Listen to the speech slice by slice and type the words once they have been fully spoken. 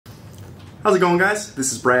How's it going, guys?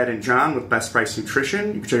 This is Brad and John with Best Price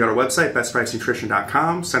Nutrition. You can check out our website,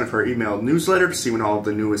 BestPriceNutrition.com. Sign up for our email newsletter to see when all of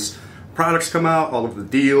the newest products come out, all of the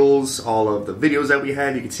deals, all of the videos that we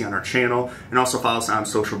have you can see on our channel, and also follow us on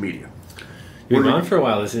social media. You've been on for a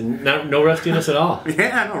while. There's no rustiness at all.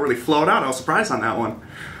 Yeah, I know, really flowed out. I was surprised on that one.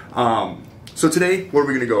 So today, what are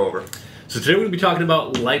we going to go over? So today we're going to be talking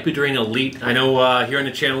about Lipodrene Elite. I know here on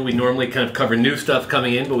the channel we normally kind of cover new stuff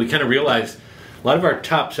coming in, but we kind of realized a lot of our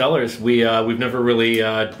top sellers we've never really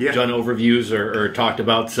done overviews or talked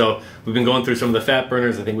about. So we've been going through some of the fat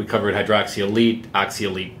burners. I think we covered Hydroxy Elite, Oxy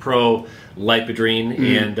Elite Pro, Lipodrene,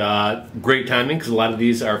 and great timing because a lot of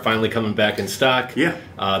these are finally coming back in stock. Yeah.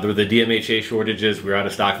 There were the DMHA shortages. We were out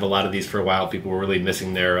of stock of a lot of these for a while. People were really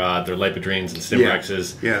missing their Lipodrenes and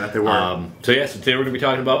Stimrexes. Yeah, that they were. So today we're going to be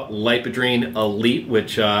talking about Lipodrene Elite,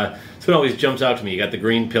 which that's what always jumps out to me. You got the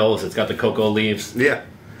green pills. It's got the Coca Leaves. Yeah.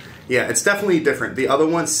 Yeah, it's definitely different. The other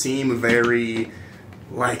ones seem very,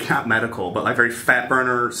 like, not medical, but like very fat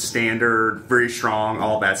burner, standard, very strong,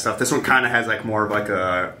 all that stuff. This one kind of has like more of like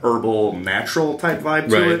a herbal, natural type vibe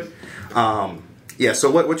to it. Yeah, so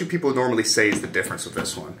what do people normally say is the difference with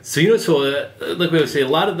this one? So, like we always say, a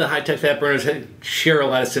lot of the high-tech fat burners share a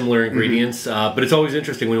lot of similar ingredients, but it's always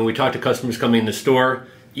interesting when we talk to customers coming in the store.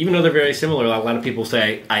 Even though they're very similar, a lot of people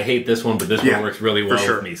say, I hate this one, but this one works really well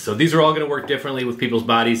with me. So these are all going to work differently with people's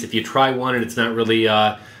bodies. If you try one and it's not really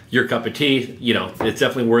your cup of tea, it's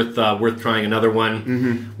definitely worth trying another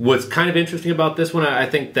one. What's kind of interesting about this one, I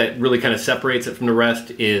think that really kind of separates it from the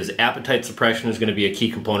rest, is appetite suppression is going to be a key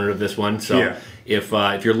component of this one. So if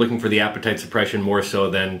you're looking for the appetite suppression more so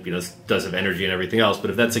than does have energy and everything else, but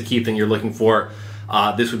if that's a key thing you're looking for,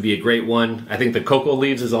 this would be a great one. I think the Coca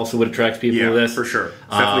Leaves is also what attracts people to this. Yeah, for sure. It's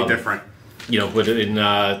definitely different. But in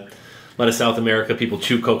a lot of South America, people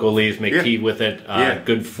chew Coca Leaves, make tea with it.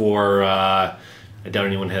 Good for, I doubt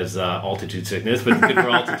anyone has altitude sickness, but good for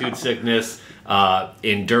altitude sickness,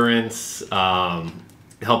 endurance,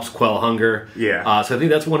 helps quell hunger. Yeah. So I think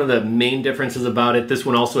that's one of the main differences about it. This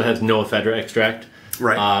one also has no ephedra extract,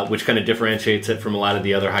 which kind of differentiates it from a lot of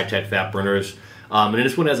the other high-tech fat burners. And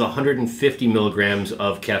this one has 150 milligrams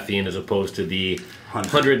of caffeine as opposed to the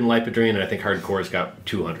 100 in Lipodrene, and I think Hardcore's got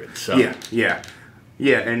 200. So yeah.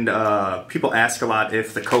 And people ask a lot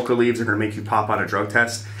if the Coca Leaves are going to make you pop on a drug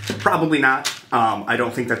test. Probably not. I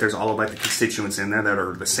don't think that there's all of like the constituents in there that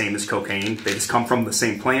are the same as cocaine. They just come from the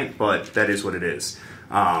same plant, but that is what it is.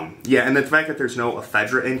 And the fact that there's no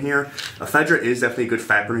ephedra in here, ephedra is definitely a good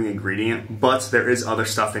fat burning ingredient, but there is other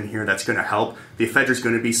stuff in here that's going to help. The ephedra is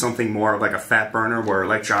going to be something more of like a fat burner, where,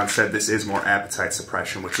 like John said, this is more appetite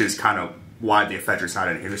suppression, which is kind of why the ephedra is not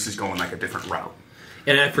in here. This is going like a different route.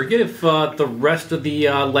 And I forget if the rest of the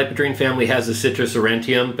Lipodrene family has the citrus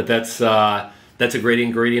aurantium, but that's a great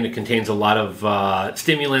ingredient. It contains a lot of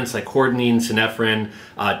stimulants like hordenine, synephrine,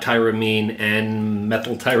 tyramine, and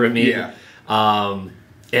methyltyramine.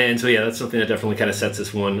 And so, that's something that definitely kind of sets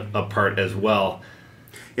this one apart as well.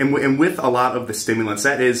 And with a lot of the stimulants,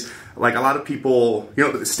 that is, like, a lot of people,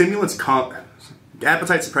 the stimulants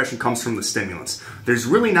appetite suppression comes from the stimulants. There's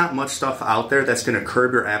really not much stuff out there that's going to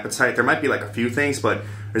curb your appetite. There might be like a few things, but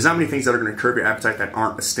there's not many things that are going to curb your appetite that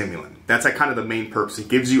aren't a stimulant. That's like kind of the main purpose. It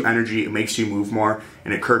gives you energy, it makes you move more,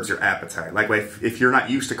 and it curbs your appetite. Like if you're not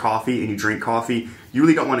used to coffee and you drink coffee, you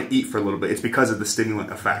really don't want to eat for a little bit. It's because of the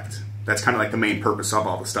stimulant effect. That's kind of like the main purpose of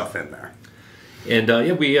all the stuff in there.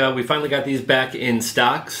 And we finally got these back in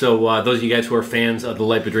stock. So those of you guys who are fans of the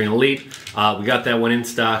Lipodrene Elite, we got that one in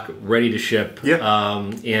stock, ready to ship.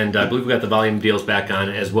 And I believe we got the volume deals back on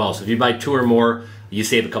as well. So if you buy 2 or more, you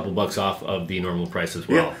save a couple bucks off of the normal price as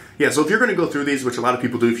well. Yeah, so if you're going to go through these, which a lot of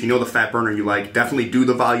people do, if you know the fat burner you like, definitely do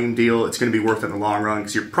the volume deal. It's going to be worth it in the long run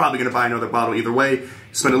because you're probably going to buy another bottle either way.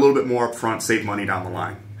 Spend a little bit more up front, save money down the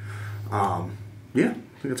line. I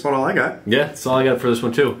think that's about all I got. Yeah, that's all I got for this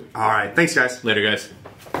one too. All right, thanks guys. Later guys.